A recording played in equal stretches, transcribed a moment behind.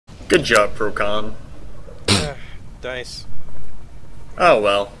Good job, Procon. Dice. Oh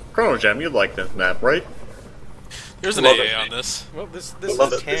well. Chrono Gem, you like this map, right? There's an AA on this. Well, this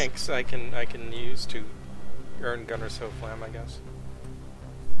is tanks I can use to earn Gunner So Flam, I guess.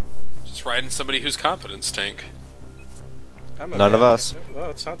 Just riding somebody who's competence tank. None of us. Well,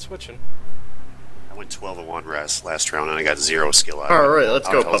 it's not switching. I went 12-1 last round and I got 0 skill out of it. Alright, let's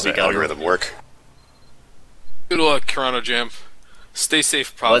go, How does the Puppy algorithm work? Good luck, Chrono Jam. Stay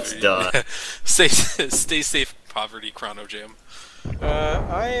safe, poverty. Let's die. stay safe, poverty, Chrono Jam.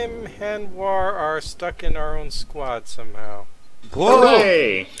 I and Hanwar are stuck in our own squad somehow.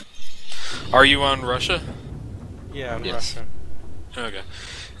 Hooray! Are you on Russia? Yeah, in Yes. Russia. Okay.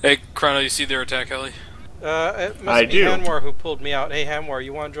 Hey, Chrono, you see their attack heli? It must I be do. Hanwar who pulled me out. Hey, Hanwar,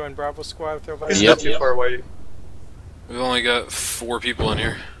 you want to join Bravo Squad with everybody? Yep. Too far away. We've only got 4 people in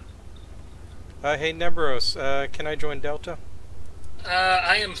here. Hey, Nebros, can I join Delta?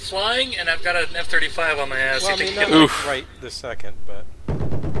 I am flying, and I've got an F-35 on my ass. Well, I You mean, think not Oof. like right this second, but...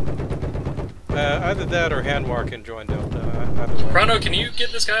 either that or Hanwar can join Delta. Either way. Chrono, can you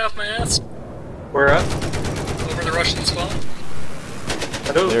get this guy off my ass? Where at? Over the Russian spawn?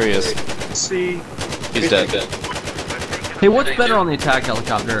 I don't There he is. see. He's dead. Hey, what's better on the attack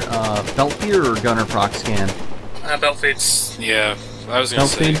helicopter? Belt feed or gunner proc scan? Belt feeds. Yeah, I was gonna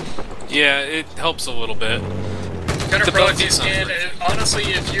Belt say. feed? Yeah, it helps a little bit. Gunner The proxy belt scan. feeds Honestly,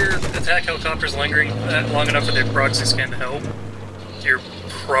 if your attack helicopter's lingering long enough for the proxy scan to help, you're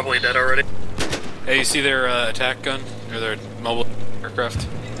probably dead already. Hey, you see their attack gun? Or their mobile aircraft?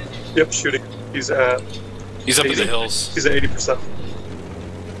 Yep, shooting. He's at He's up in the 80? hills. He's at 80%.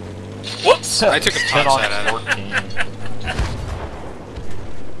 Whoops! I took a pot shot at him.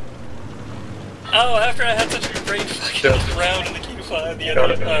 Oh, after I had such a great fucking round in the Q5, the Got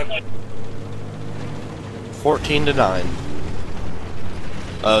other it. 14-9.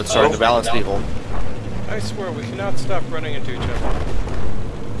 It's starting to balance people. I swear, we cannot stop running into each other.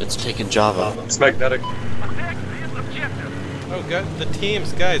 It's taking Java. It's magnetic. Oh, God, the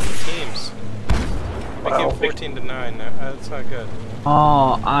teams, guys, the teams. Wow. Making 14-9. That's not good.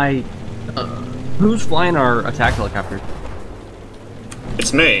 Oh, who's flying our attack helicopter?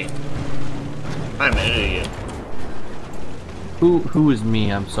 It's me. I'm an idiot. Who is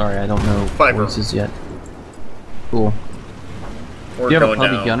me? I'm sorry, I don't know Fiber. voices yet. Cool. We're Do you have a going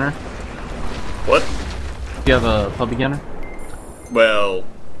puppy now. gunner? What? Do you have a puppy gunner? Well,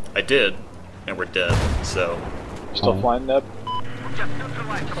 I did, and we're dead, so... Still flying, Neb?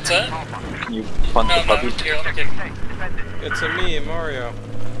 What's that? Can you punt the No, puppy? here, let me kick. It's a me, Mario.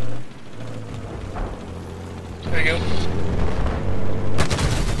 There you go.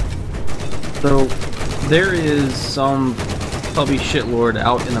 So, there is some puppy shitlord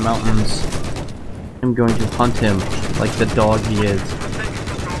out in the mountains. I'm going to hunt him like the dog he is.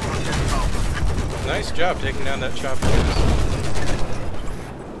 Nice job taking down that chopper.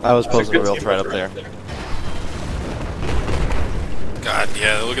 I was posing a real threat up there. God,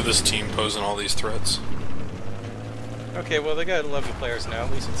 yeah, look at this team posing all these threats. Okay, well, they got 11 players now.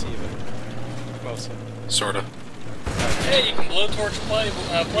 At least it's even. Mostly. Sorta. Hey, you can blowtorch play.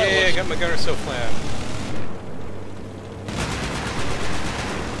 Yeah, I got my gunner so flam.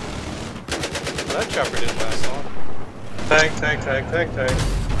 Well, that chopper didn't last long. Tank.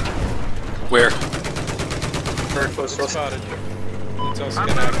 Where? Very close to us. Spotted. It's also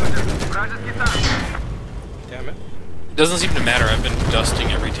gonna act. Damn it. It doesn't seem to matter, I've been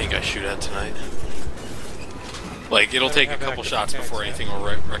dusting every tank I shoot at tonight. Like, it'll take a couple shots before anything will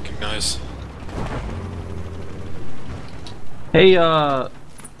recognize. Hey,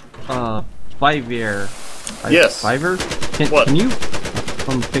 Fiver. Yes. Fiver? What? Can you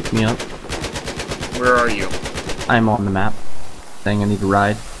come pick me up? Where are you? I'm on the map. Saying I need to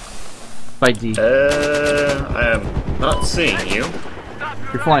ride. By D. I am not seeing you.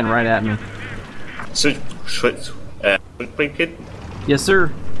 You're flying right at me. So, Yes,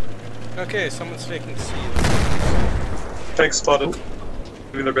 sir. Okay, someone's taking C. Tank spotted.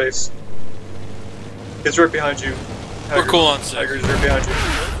 Leaving their base. He's right behind you. We're cool on sec. Tiger's right behind you.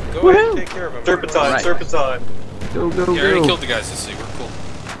 Go ahead and take care of him. Serpentine, Right. Serpentine. Go, go, Yeah, I already go. killed the guys this week, we're cool.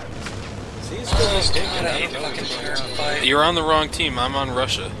 C is still being taken. God, I I hate don't know fucking what's going players on. to fight. You're on the wrong team, I'm on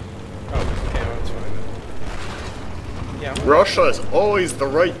Russia. Oh, okay, well, that's fine. Yeah, I'm Russia is always the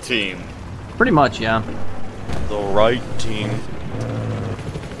right team. Pretty much, yeah. The right team.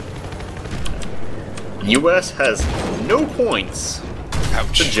 US has no points.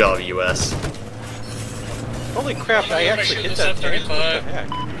 Ouch. Good job, US. Holy crap, I Yeah, actually make hit sure that this tank. What the F-35. heck?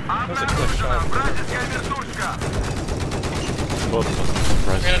 That was a clip shot.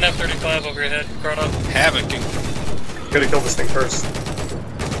 We're in an F-35 over your head, Chrono. Havoc. Gotta kill this thing first.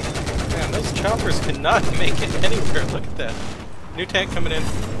 choppers cannot make it anywhere. Look at that. New tank coming in.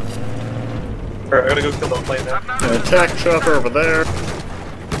 Alright, I gotta go kill that plane now. Attack chopper over there.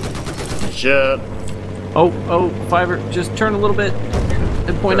 Jet. Oh, Fiverr, just turn a little bit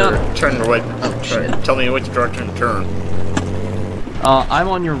and point up. Turn right. Oh, shit. Tell me which direction to turn. I'm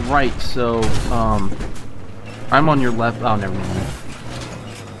on your right, so, I'm on your left. Oh, never mind.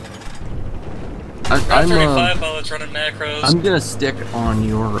 I'm 35 while it's running macros. I'm gonna stick on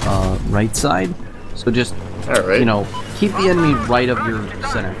your, right side. So just, Alright. you know, keep the enemy right of your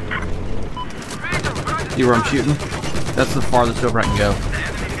center. See where I'm shooting? That's the farthest over I can go.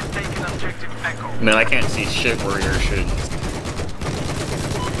 Man, I can't see shit where you're shooting.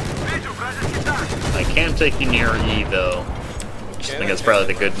 I can take you near E though. I think that's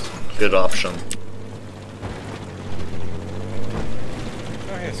probably the good option.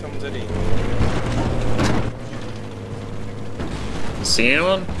 Oh, hey, someone's at E. See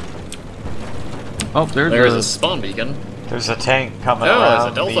anyone? Oh, There's a spawn beacon. There's a tank coming Oh, there's a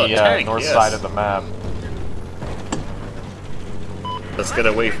around Delta the tank, north yes. side of the map. Let's get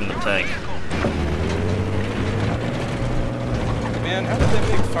away from the tank. Man, how did they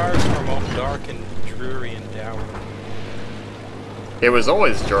make Firestorm all dark and dreary and dour? It was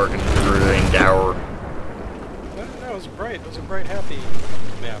always dark and dreary and dour. No, it was bright. It was a bright, happy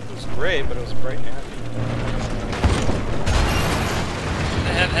map. It was gray, but it was bright and happy.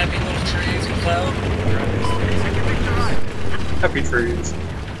 They have happy little trees and cloud. Happy trees.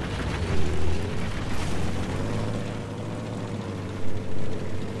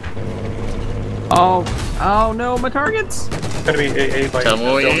 Oh no, my targets! Gonna be AA by Come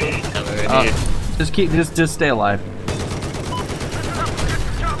on, Delta. Just stay alive.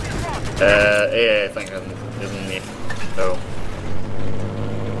 AA I think isn't me. Oh.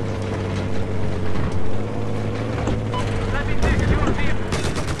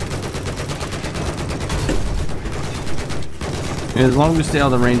 As long as we stay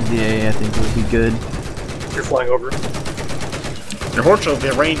out of the range of the AA, I think we'll be good. You're flying over. Unfortunately,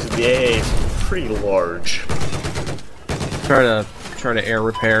 the range of the AA is pretty large. Try to air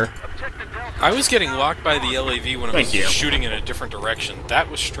repair. I was getting locked by the LAV when it was Thank you. shooting in a different direction. That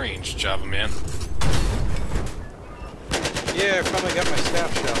was strange, Java man. Yeah, I finally got my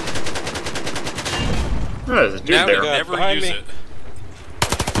staff shell. Oh, there's a dude Now there. we never Behind use me. it.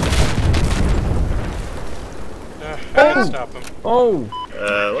 I didn't stop him. Oh,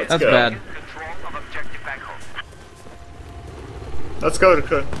 Let's that's go. bad. Let's go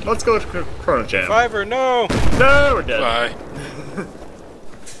to Chrono Jam. Fiverr, no! No, we're dead. Bye.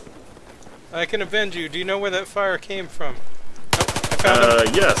 I can avenge you. Do you know where that fire came from? Oh, I found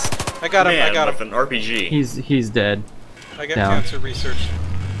him. Yes. I got him. Man, I got with him. an RPG. He's dead. I got down. cancer research.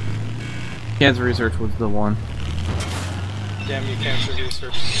 Cancer research was the one. Damn you, cancer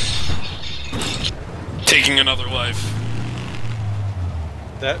research. Taking another life.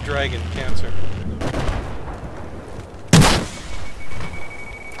 That dragon, cancer.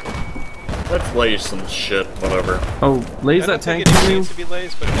 Let's lay some shit, whatever. Oh, lays I that don't tank think it on you? needs to be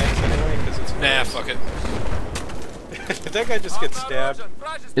lays, but tanks anyway, because it's Nah, fuck it. that guy just gets stabbed.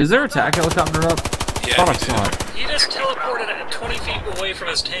 Is there a attack helicopter up? Yeah, Thought I he did. saw it. He just teleported at 20 feet away from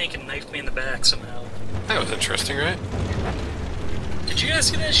his tank and knifed me in the back somehow. That was interesting, right? Did you guys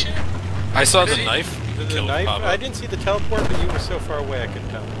see that shit? I saw the Did he- knife. The killed knife? Pablo. I didn't see the teleport, but you were so far away I couldn't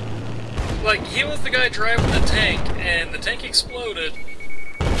tell. Like, he was the guy driving the tank, and the tank exploded.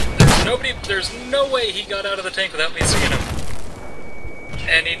 There's no way he got out of the tank without me seeing him.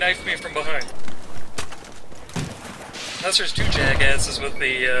 And he knifed me from behind. Unless there's two jackasses with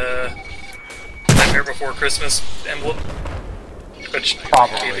the, Nightmare Before Christmas emblem. Which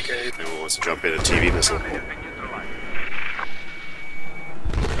Probably. be the case. Anyone wants to jump in a TV missile?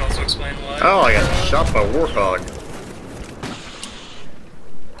 Can also explain why. Oh, I got shot by a warthog.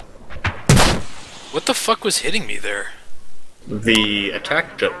 What the fuck was hitting me there? The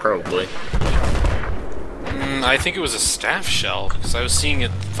attack jet, probably. I think it was a staff shell, because I was seeing it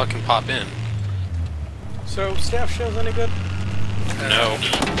fucking pop in. So, staff shells any good? No.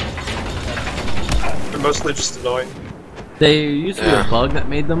 They're mostly just annoying. They used to be Yeah. a bug that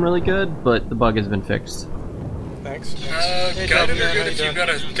made them really good, but the bug has been fixed. Thanks. Guided Delta are Man, good how if you you've got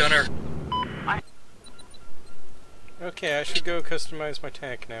a gunner. Okay, I should go customize my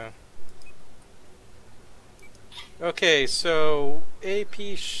tank now. Okay, so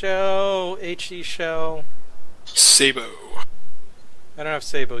AP shell, HE shell. Sabo. I don't have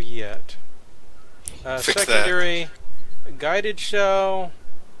Sabo yet. Fix Secondary, guided shell,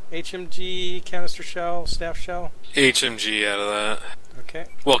 HMG, canister shell, staff shell. HMG out of that. Okay.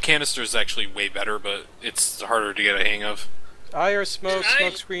 Well, canister is actually way better, but it's harder to get a hang of. IR smoke,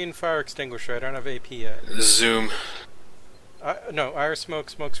 smoke screen, fire extinguisher. I don't have AP yet. Zoom. No, IR smoke,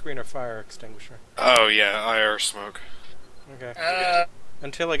 smoke screen, or fire extinguisher. Oh yeah, IR smoke. Okay.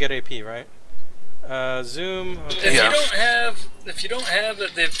 Until I get AP, right? Zoom. Okay. If you don't have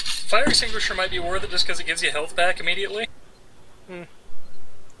it, the fire extinguisher might be worth it just because it gives you health back immediately.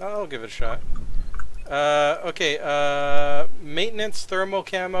 I'll give it a shot. Okay. Maintenance, thermal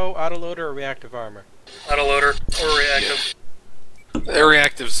camo, autoloader, or reactive armor. Autoloader or reactive. The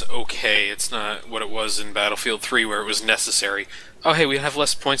reactive's okay. It's not what it was in Battlefield 3 where it was necessary. Oh hey, we have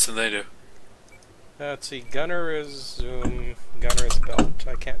less points than they do. Let's see. Gunner is zoom. Gunner is belt.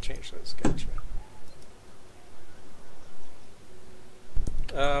 I can't change those. Gotcha.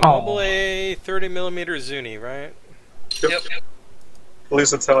 Mobile A 30mm Zuni, right? Yep. At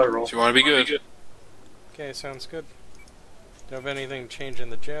least that's how I roll. If you want to be good. Okay, sounds good. Don't have anything to change in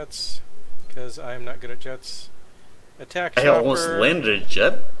the jets, because I am not good at jets. Attack chopper. I almost landed a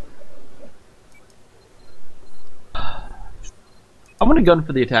jet. I want a gun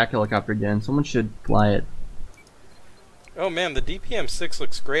for the attack helicopter again. Someone should fly it. Oh man, the DPM-6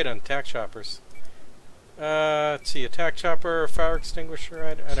 looks great on attack choppers. Let's see, attack chopper, fire extinguisher.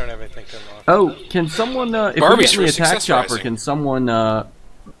 I don't have anything to unlock. Oh, can someone, if we get the attack chopper, can someone,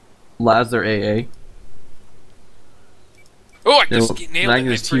 las their AA? Oh, I just nailed it. I can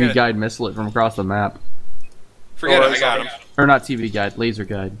just TV guide missile it from across the map. Forget it, I got him. Or not TV guide, laser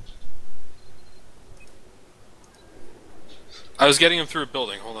guide. I was getting him through a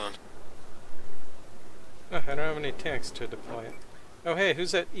building, hold on. Oh, I don't have any tanks to deploy it. Oh hey,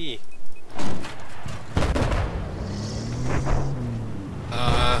 who's at E?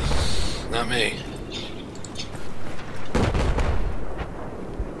 Not me.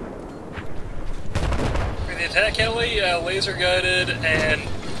 For the attack heli, laser guided and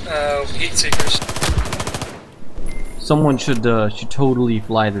heat seekers. Someone should totally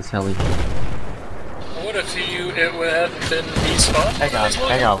fly this heli. What if it would have been despawned?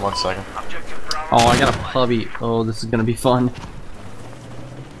 Hang on 1 second. Oh, I got a puppy. Oh, this is gonna be fun.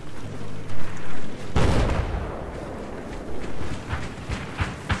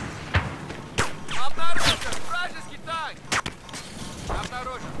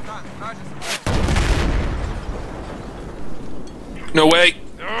 No way!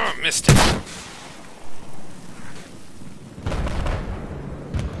 Oh, missed it.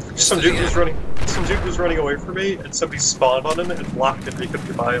 Some dude was running away from me, and somebody spawned on him and blocked him. He couldn't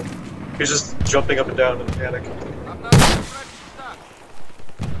get by him. He was just jumping up and down in a panic.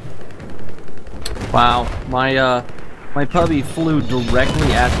 Wow, my puppy flew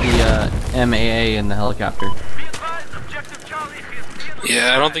directly at the MAA in the helicopter.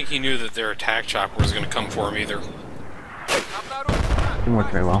 Yeah, I don't think he knew that their attack chopper was going to come for him either. Didn't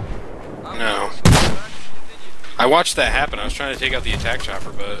work very well. No. I watched that happen. I was trying to take out the attack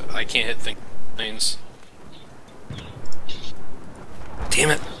chopper, but I can't hit things.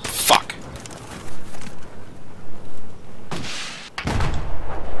 Damn it. Fuck.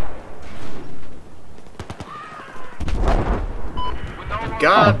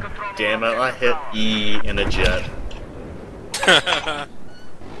 God damn it, I hit E in a jet.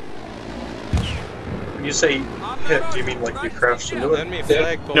 When you say hit, do you mean like you crashed into it?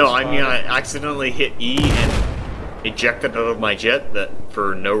 No, I mean I accidentally hit E and ejected out of my jet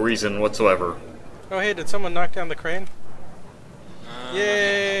for no reason whatsoever. Oh hey, did someone knock down the crane?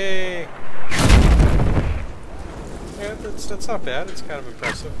 Yay! Yeah, that's not bad. It's kind of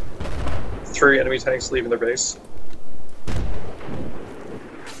impressive. 3 enemy tanks leaving their base.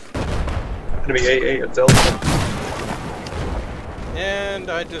 Enemy AA at Delta. And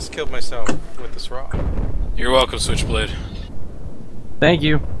I just killed myself with this rock. You're welcome, Switchblade. Thank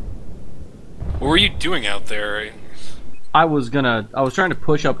you. What were you doing out there? I was trying to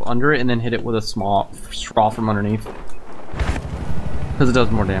push up under it and then hit it with a small straw from underneath. Because it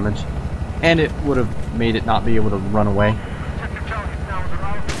does more damage. And it would have made it not be able to run away.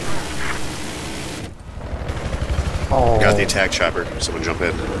 Oh. Got the attack chopper. Someone jump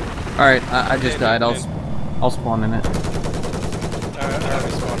in. Alright, I just died. I'll spawn in it.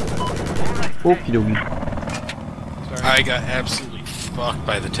 Okie dokie. I got absolutely fucked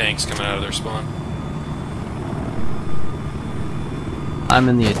by the tanks coming out of their spawn. I'm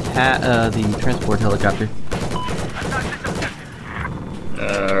in the transport helicopter.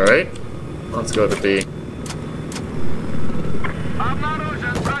 Alright, let's go to B.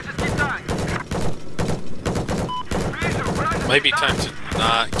 Might be time to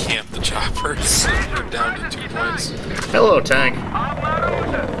not camp the choppers. We're down to 2 points. Hello, tank.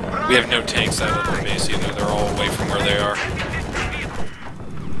 We have no tanks out of the base either. They're all away from where they are.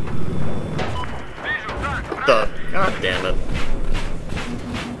 God damn it.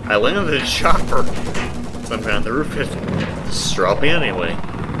 I landed a chopper. Somehow the roof hit. Just drop me anyway.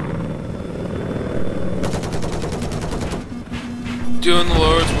 Doing the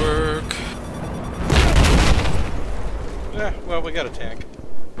Lord's work. Well, we got a tank.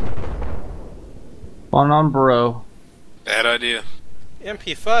 On bro. Bad idea.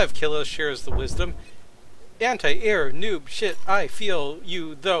 MP5 killer shares the wisdom. Anti-air noob shit. I feel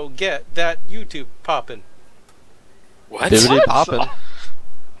you though. Get that YouTube poppin'. What? Dividend poppin'.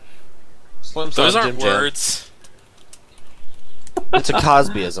 Those aren't words. It's a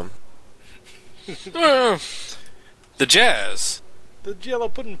Cosbyism. The jazz. The Jello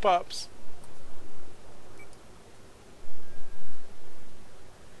pudding pops.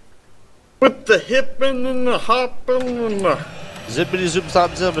 With the hippin' and the hoppin' and the... Zippity zoop zop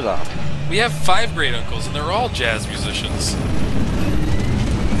zippita. We have 5 great uncles, and they're all jazz musicians.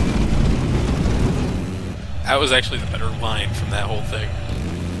 That was actually the better line from that whole thing.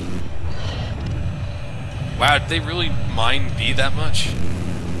 Wow, did they really mind B that much?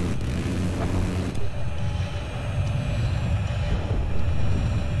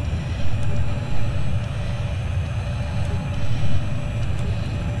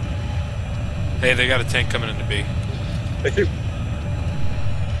 Hey, they got a tank coming into B. Thank you.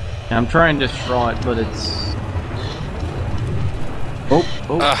 I'm trying to straw it, but it's...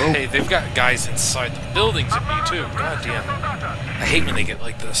 Hey, they've got guys inside the buildings at B too. God damn. I hate when they get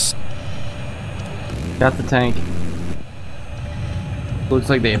like this. Got the tank. Looks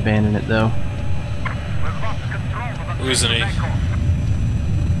like they abandoned it though. Losing E.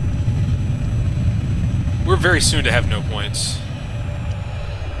 We're very soon to have no points.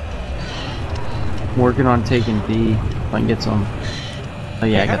 Working on taking B. If I can get some. Oh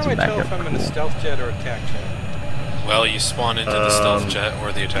yeah, I got some How do I tell backup. if I'm in a stealth jet or attack jet? Well, you spawn into the stealth jet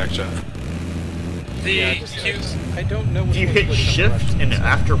or the attack jet. I don't know what If you it hit is. shift and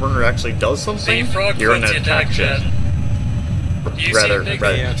Afterburner actually does something, Frog you're in an flips the attack jet. Do you Rather, see a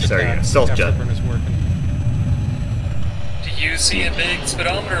big, sorry, stealth jet. Afterburner's working. do you see a big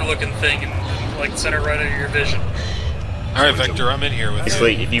speedometer looking thing in like center right of your vision? Alright, Vector, I'm in here with you.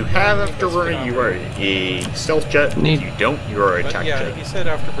 Basically, if you have Afterburner, you are a stealth jet. If you don't, you are an But attack yeah, jet. he said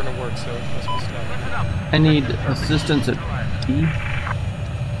afterburner works, so it must be stealth. I need assistance at B.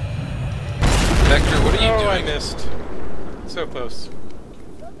 Vector, what are you Oh, I doing? missed. So close.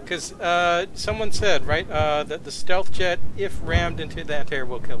 Because someone said, right, that the stealth jet, if rammed into that air,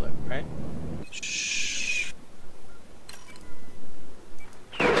 will kill it, right?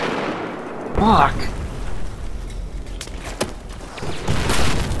 Fuck.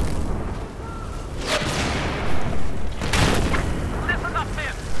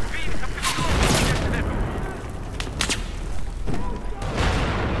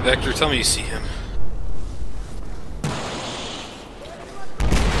 Vector, tell me you see him.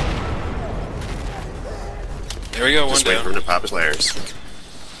 There we go, one Just wait for him down. to pop his layers.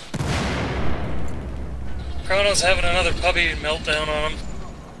 Chrono's having another puppy meltdown on him.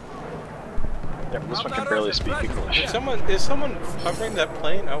 Yeah, this one can barely speak English. Is someone hovering that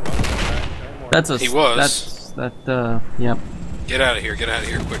plane? Oh, well, no more. That's a. He was. Yep. Get out of here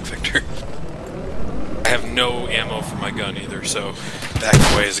quick, Victor. I have no ammo for my gun either, so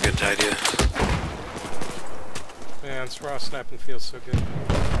backing away is a good idea. Man, this raw sniping feels so good.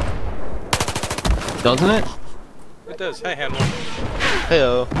 Doesn't it? It does. Hey, Handler.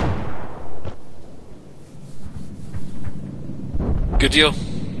 Heyo. Good deal.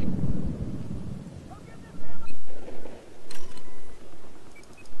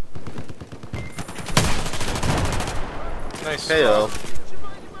 Nice. Heyo.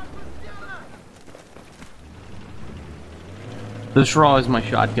 The straw is my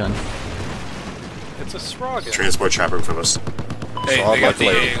shotgun. It's a straw gun. Transport chopper in front of us. Hey, Saw they got my the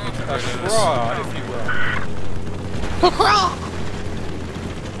blade. A straw, if you will.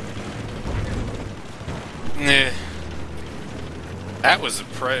 Nah. That was a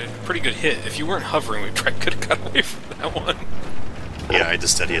pretty good hit. If you weren't hovering, we probably could have got away from that one. Yeah, I had to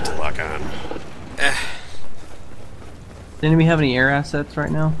steady it to lock on. Eh. Does anybody have any air assets right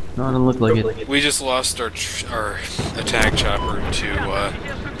now? No, it doesn't look like it. We just lost our attack chopper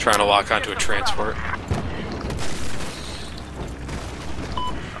to trying to lock onto a transport.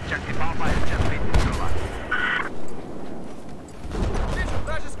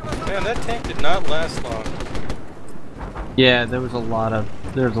 Man, that tank did not last long. Yeah, there was a lot of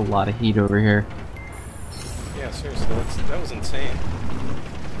heat over here. Yeah, seriously, that was insane.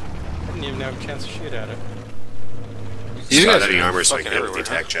 I didn't even have a chance to shoot at it. These Got guys any are armor so I fucking can hit with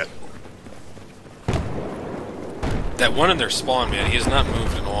the everywhere, attack jet. huh? That one in their spawn, man, he has not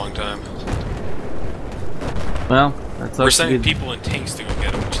moved in a long time. Well, that's We're up to sending be- people in tanks to go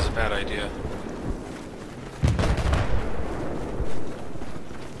get him, which is idea.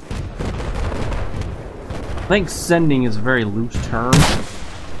 I think sending is a very loose term.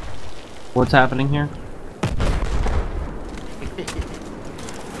 What's happening here?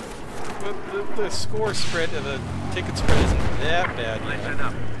 The score spread, the ticket spread isn't that bad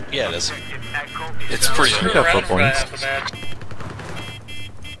yet. Yeah, it is. It's pretty Screw good. around for half the match.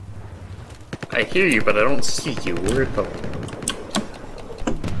 I hear you, but I don't see you. Where the...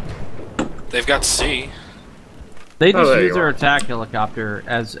 They've got C. They just there use you their are. attack helicopter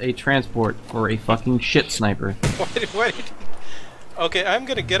as a transport for a fucking shit sniper. Why did okay, I'm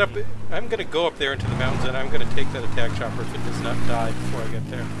gonna get up. I'm gonna go up there into the mountains, and I'm gonna take that attack chopper if it does not die before I get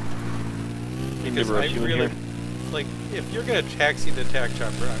there. Because I really, like, if you're gonna taxi the attack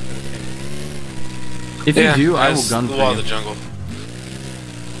chopper, I'm gonna take it. If you do, I will that's gun the for law of you. the jungle.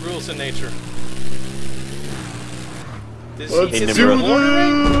 Rules in nature. Let's Is do he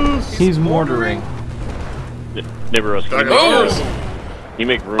mortaring? this! He's mortaring. Neighboros, Oh! you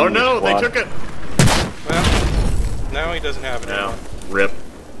make room. Oh in your no, they squad. took it! Well, now he doesn't have it No. anymore. Rip.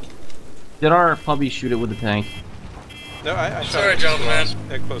 Did our puppy shoot it with the tank? No, I shot Sorry, it John, man.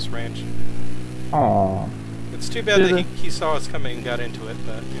 at close range. Aww. It's too bad that he saw us coming and got into it,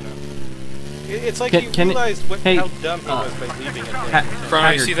 but, you know. It's like he realized how dumb he was by leaving it there.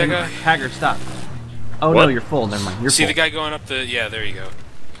 Brian, you see that guy? Haggard, stop. Oh What? no, you're full. Never mind. You're See full. the guy going up the... Yeah, there you go.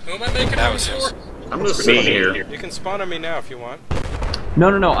 Who am I making That room was his. for? I'm just sitting here. You can spawn on me now if you want. No.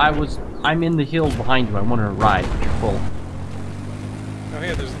 I'm in the hills behind you. I wanted to ride. But you're full. Oh,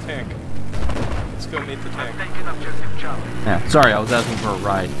 here, there's a tank. Let's go meet the tank. Yeah. Sorry, I was asking for a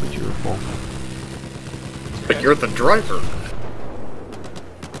ride, but you were full. But you're the driver.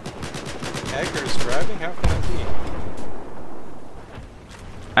 Haggard is driving? How can that be?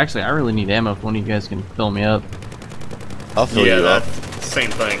 Actually, I really need ammo if one of you guys can fill me up. I'll fill Yeah, you that up.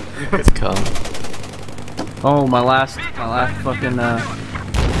 same thing. Come. Oh, my last fucking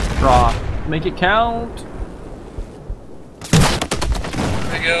draw. Make it count.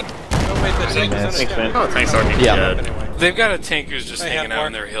 There you go. Oh, wait, the tank is on a Thanks, man. Oh, thanks, Arnie. Yeah. Anyway. They've got a tank who's just I hanging have out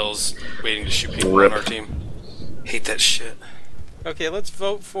in more. their hills, waiting to shoot people Rip. on our team. Hate that shit. Okay, let's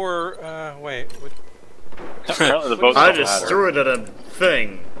vote for, wait. What, Apparently the votes I don't just matter. threw it at a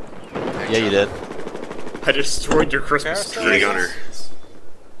thing. Yeah, you did. I destroyed your Christmas Parasite? tree. Gunner.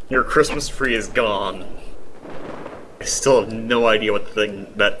 Your Christmas tree is gone. I still have no idea what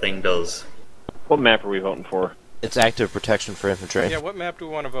that thing does. What map are we voting for? It's active protection for infantry. yeah, what map do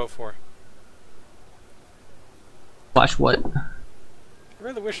we want to vote for? Flash what? I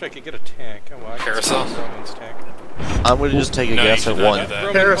really wish I could get a tank. Oh, well, I can Carousel? spawn Roman's tank. I'm gonna just take a No, guess you at should not one. do that.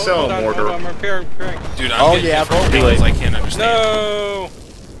 Roman, Carousel hold on, mortar. hold on, I'm repairing. Dude, I'm Oh, getting yeah, different vote things for it. I can't understand. No!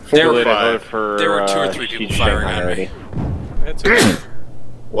 There Too were late, I 5. voted for, There were 2 or 3 people Siege firing Shanghai on me. already. That's okay.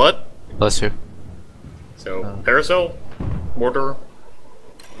 What? Bless you. So, Paracel? Mortar?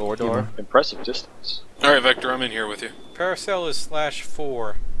 Mordor. Impressive distance. Alright, Vector, I'm in here with you. Paracel is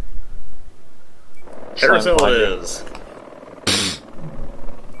 /4. Paracel Slime it finder. is.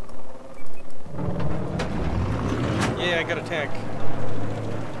 Yeah, I got a tank.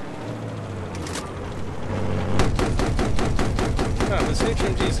 Oh, this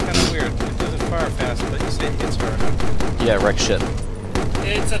HMG is kind of weird. It doesn't fire fast, but you say it hits hard enough. Yeah, wreck shit.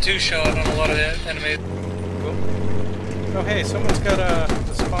 It's a 2-shot on a lot of the enemies. Cool. Oh, hey, someone's got a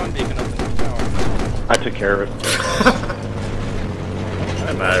spawn beacon up in the tower. I took care of it.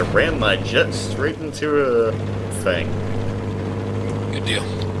 And I ran my jet straight into a thing. Good deal.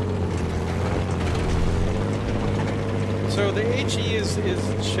 So the HE is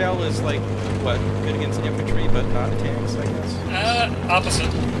shell is like what, good against infantry but not tanks, I guess. Opposite.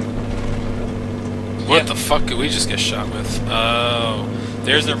 What Yeah. the fuck did we just get shot with? Oh,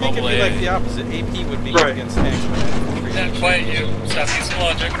 there's their I think mobile it'd be like AA. the opposite. AP would be Right. against tanks. But infantry. Yeah, quiet you. Stop using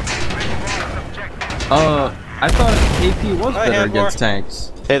logic. I thought AP was I better had more. against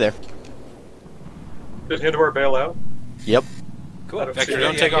tanks. Hey there. Did Hindwar bail out? Yep. Cool. I don't Vector, see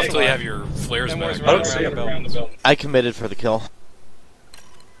don't it. take off yeah, till you yeah. have your flares Then back. where's I don't running see around it. the buildings? I committed for the kill.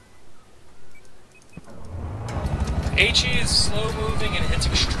 HE is slow moving and hits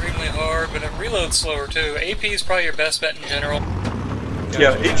extremely hard, but it reloads slower too. AP is probably your best bet in general.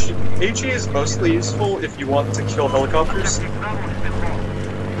 Yeah, HE is mostly useful if you want to kill helicopters.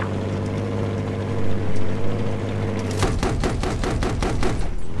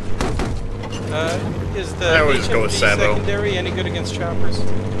 Is the I always go with HMG Sabo. secondary any good against choppers?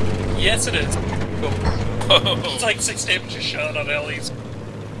 Yes, it is. Cool. It's like 6 damage a shot on LEs.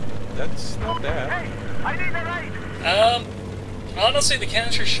 That's not bad. Honestly, the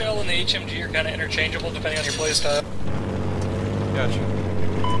canister shell and the HMG are kind of interchangeable depending on your playstyle. Gotcha.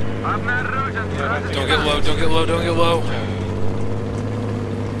 Don't get low, don't get low, don't get low.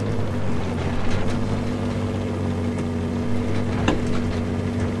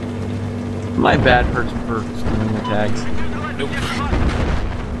 My bad person for stealing the tags. Nope.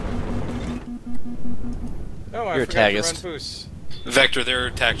 Oh, I You're a forgot to run taggist. boosts. Vector, there are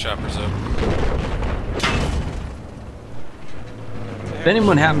attack choppers up. If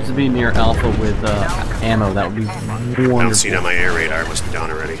anyone happens to be near Alpha with ammo, that would be wonderful. I don't see it on my air radar. It must be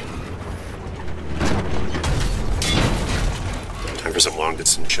down already. Time for some long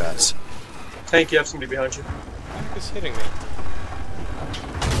distance shots. Tank, you have somebody behind you. What is hitting me?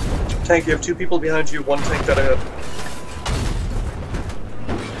 Tank, you have 2 people behind you, 1 tank that ahead.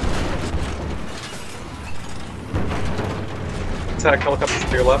 Attack helicopter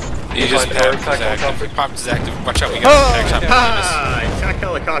to your left. He just Behind our popped attack his active. helicopter. He popped his active. Watch out, we got an attack chopper behind us. Ah, attack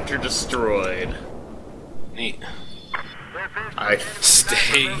helicopter destroyed. Neat. I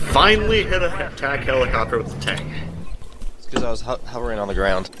Stay. finally hit an attack helicopter with the tank. It's because I was hovering on the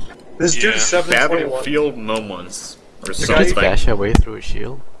ground. This dude is 721. Battlefield moments. Or guy- something. Dash away through a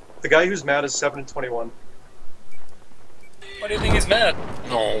shield. The guy who's mad is 721. Why do you think he's mad?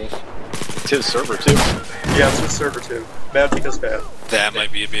 No. It's his server too. Yeah, it's with server 2. Mad because bad. That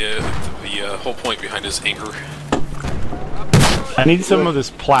might be a bit the whole point behind his anger. I need some of this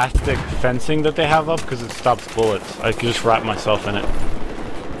plastic fencing that they have up because it stops bullets. I can just wrap myself in it.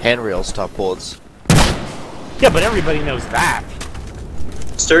 Handrails stop bullets. Yeah, but everybody knows that.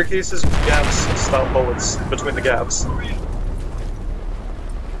 Staircases with gaps stop bullets between the gaps.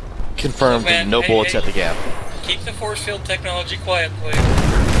 Confirmed, Man, no hey, bullets hey. at the gap. Keep the force field technology quiet, please.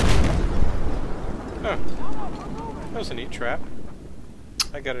 Oh. That was a neat trap.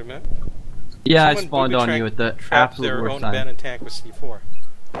 I gotta admit. Yeah, I Someone spawned on booby you at the trapped absolute their worst own time. abandoned tank with C4.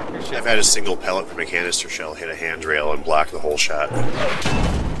 Your shit. I've had a single pellet from a canister shell hit a handrail and block the whole shot.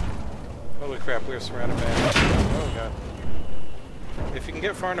 Holy crap, we are surrounded by enemies. Oh god. If you can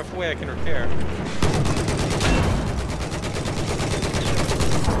get far enough away, I can repair.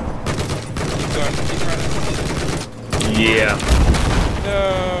 Keep going, keep running. Yeah.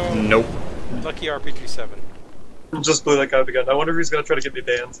 No! Nope. Lucky RPG-7. Just blew that guy up again. I wonder if he's gonna try to get me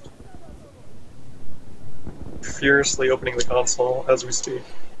banned. Furiously opening the console as we speak.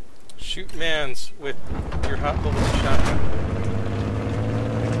 Shoot mans with your hot bullets shotgun.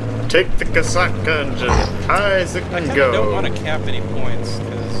 Take the Kasaka and just high as it I can kinda don't want go. to cap any points,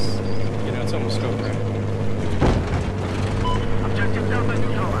 because, you know, it's almost over.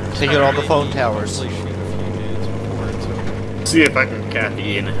 Take it on the phone towers. Shoot a few dudes before it's over. See if I can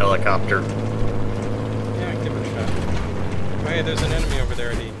Kathy in a helicopter. Yeah, give it a shot. Oh yeah, there's an enemy over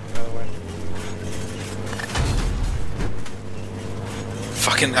there at E, by the way.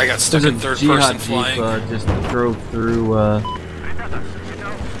 Fucking, I got stuck There's in a third jihad person flying. jeep just drove through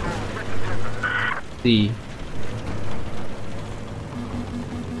the.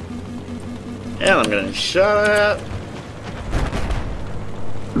 And I'm gonna shot at.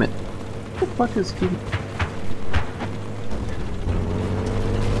 Damn it. What the fuck is keeping?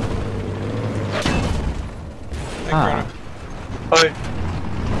 Ah. Hi.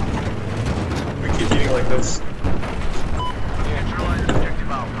 We keep eating like this.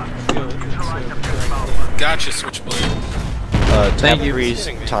 Gotcha, Switchblade. Thank Tap you. 3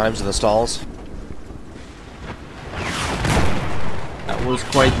 Kidding me. times in the stalls. That was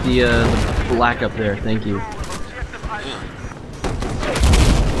quite the black up there. Thank you.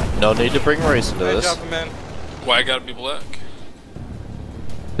 No need to bring race into Nice this. job, man. Why I gotta be black?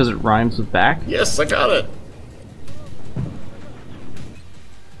 Because it rhymes with back. Yes, I got it.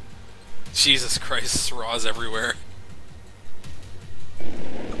 Jesus Christ, Raws everywhere.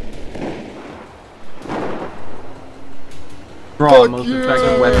 Raw, most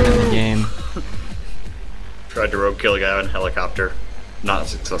effective weapon in the game. Tried to roadkill a guy on a helicopter. Not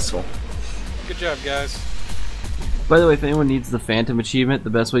successful. Good job, guys. By the way, if anyone needs the Phantom achievement, the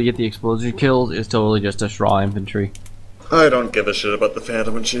best way to get the explosion kills is totally just a straw infantry. I don't give a shit about the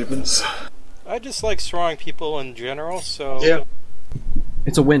Phantom achievements. I just like strong people in general, so... Yeah.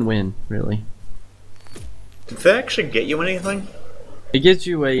 It's a win-win, really. Did they actually get you anything? It gives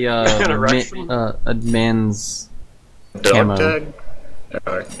you a Interaction. a man's Dog Camo. tag?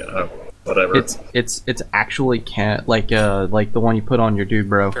 Whatever. it's actually like the one you put on your dude,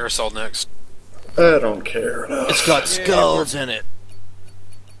 bro. Parasol next. I don't care. It's got skulls in it.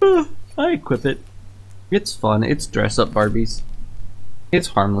 I equip it. It's fun. It's dress up Barbies. It's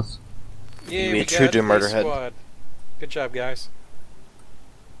harmless. Yeah, You we be a true got doom a murderhead. squad. Good job, guys.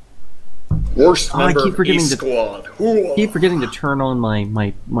 Worst Oh, I member keep of forgetting E to- Squad. Keep forgetting to turn on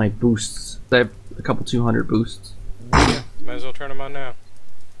my boosts. I have a couple 200 boosts. Might as well turn them on now.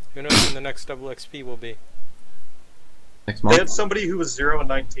 Who knows when the next double XP will be? Next They month. had somebody who was 0 and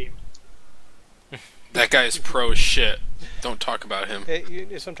 19. That guy is pro as shit. Don't talk about him. Hey,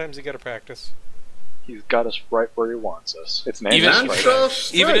 sometimes you gotta practice. He's got us right where he wants us. It's an Even- right.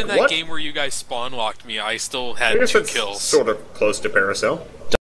 Even in that game where you guys spawn locked me, I still I had guess 2 it's kills. sort of close to Paracel.